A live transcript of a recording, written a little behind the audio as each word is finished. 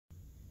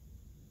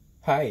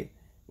Hi,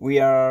 we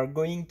are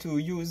going to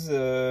use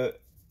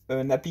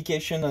an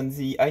application on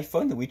the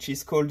iPhone which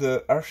is called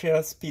the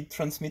Archer Speed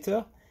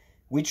Transmitter,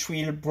 which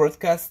will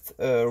broadcast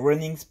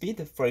running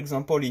speed, for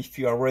example if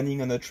you are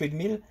running on a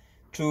treadmill,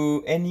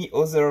 to any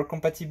other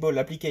compatible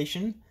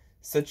application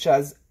such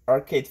as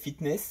Arcade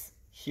Fitness,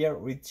 here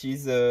which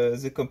is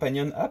the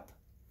companion app.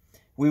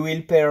 We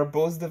will pair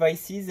both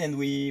devices and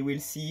we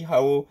will see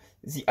how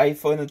the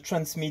iPhone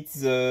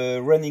transmits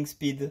the running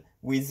speed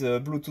with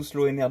Bluetooth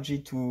Low Energy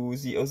to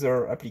the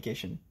other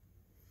application.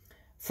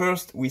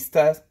 First, we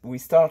start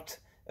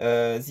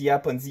the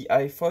app on the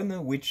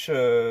iPhone, which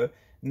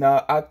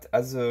now acts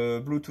as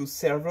a Bluetooth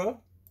server.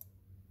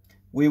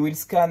 We will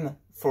scan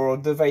for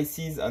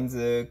devices on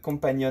the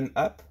companion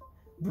app,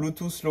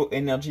 Bluetooth Low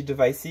Energy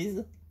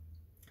devices.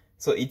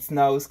 So it's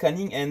now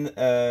scanning and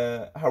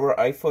our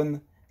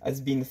iPhone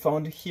has been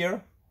found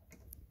here.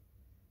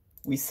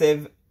 We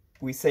save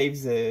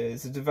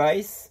the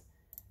device.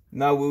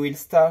 Now we will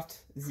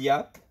start the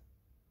app.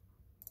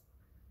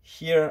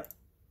 Here,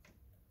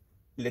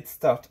 let's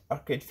start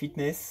Arcade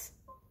Fitness.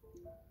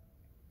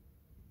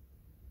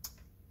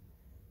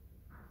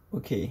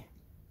 Okay,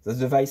 the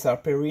devices are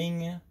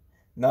pairing.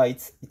 Now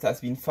it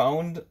has been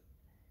found.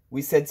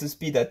 We set the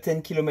speed at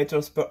 10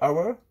 kilometers per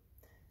hour,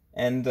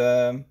 and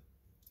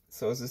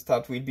so the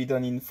start will be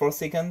done in 4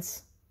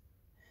 seconds.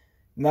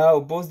 Now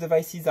both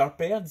devices are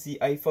paired. The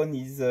iPhone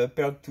is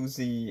paired to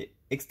the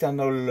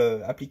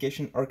external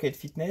application Arcade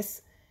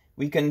Fitness.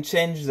 We can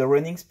change the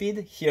running speed.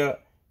 Here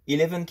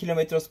 11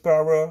 kilometers per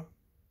hour,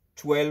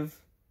 12,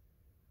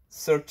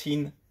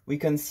 13. We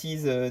can see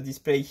the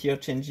display here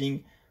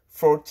changing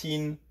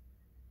 14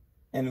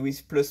 and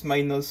with plus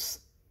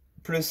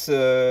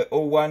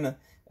 0.1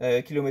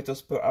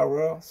 kilometers per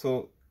hour.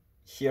 So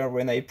here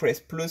when I press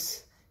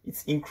plus,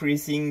 it's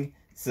increasing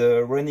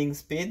the running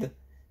speed.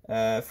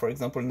 For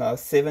example, now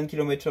 7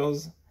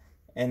 kilometers,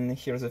 and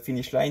here's the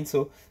finish line.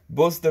 So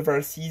both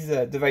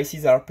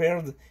devices are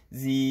paired.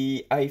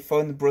 The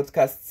iPhone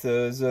broadcasts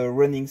the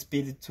running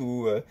speed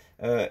to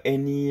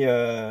any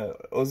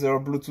other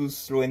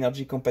Bluetooth Low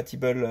Energy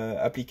compatible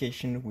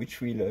application which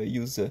will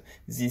use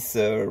this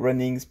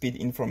running speed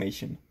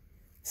information.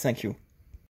 Thank you.